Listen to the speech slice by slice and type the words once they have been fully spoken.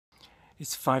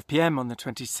It's 5 p.m. on the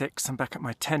 26th. I'm back at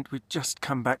my tent. We've just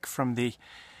come back from the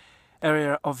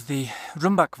area of the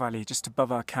Rumbak Valley, just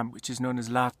above our camp, which is known as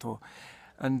Lato.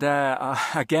 And there,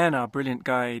 again, our brilliant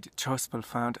guide, Chospel,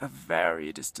 found a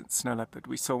very distant snow leopard.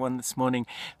 We saw one this morning.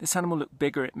 This animal looked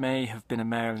bigger. It may have been a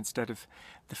male instead of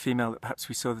the female that perhaps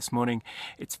we saw this morning.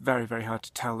 It's very, very hard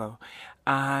to tell, though.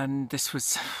 And this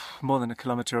was more than a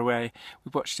kilometre away.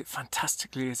 We watched it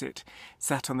fantastically as it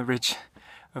sat on the ridge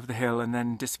of the hill and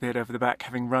then disappeared over the back,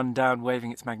 having run down,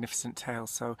 waving its magnificent tail.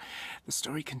 So the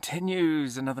story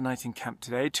continues. Another night in camp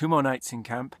today, 2 more nights in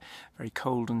camp, very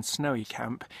cold and snowy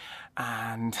camp,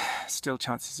 and still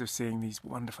chances of seeing these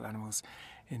wonderful animals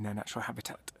in their natural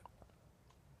habitat.